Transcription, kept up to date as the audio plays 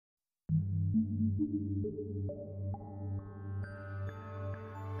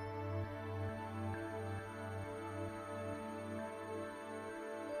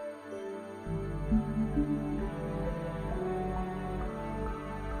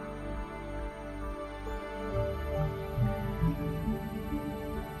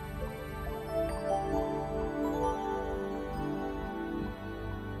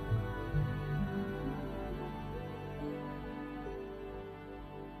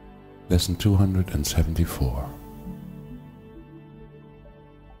Lesson 274.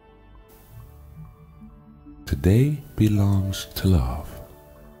 Today belongs to love.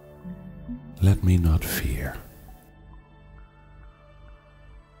 Let me not fear.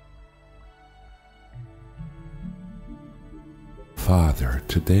 Father,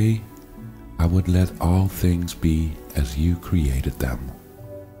 today I would let all things be as you created them,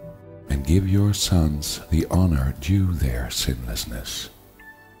 and give your sons the honor due their sinlessness.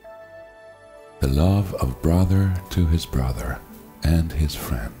 The love of brother to his brother and his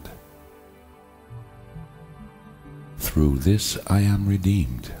friend. Through this I am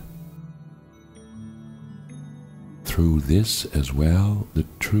redeemed. Through this as well the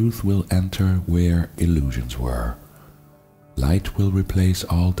truth will enter where illusions were. Light will replace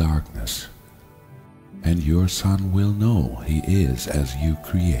all darkness, and your son will know he is as you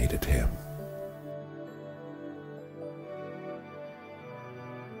created him.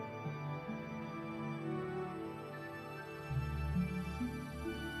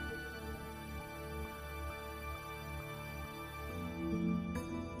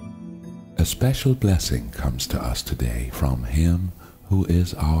 A special blessing comes to us today from Him who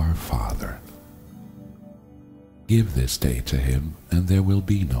is our Father. Give this day to Him, and there will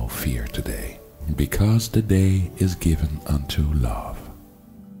be no fear today, because the day is given unto love.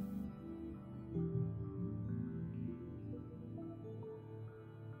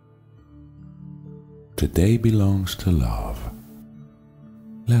 Today belongs to love.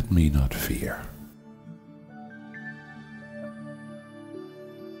 Let me not fear.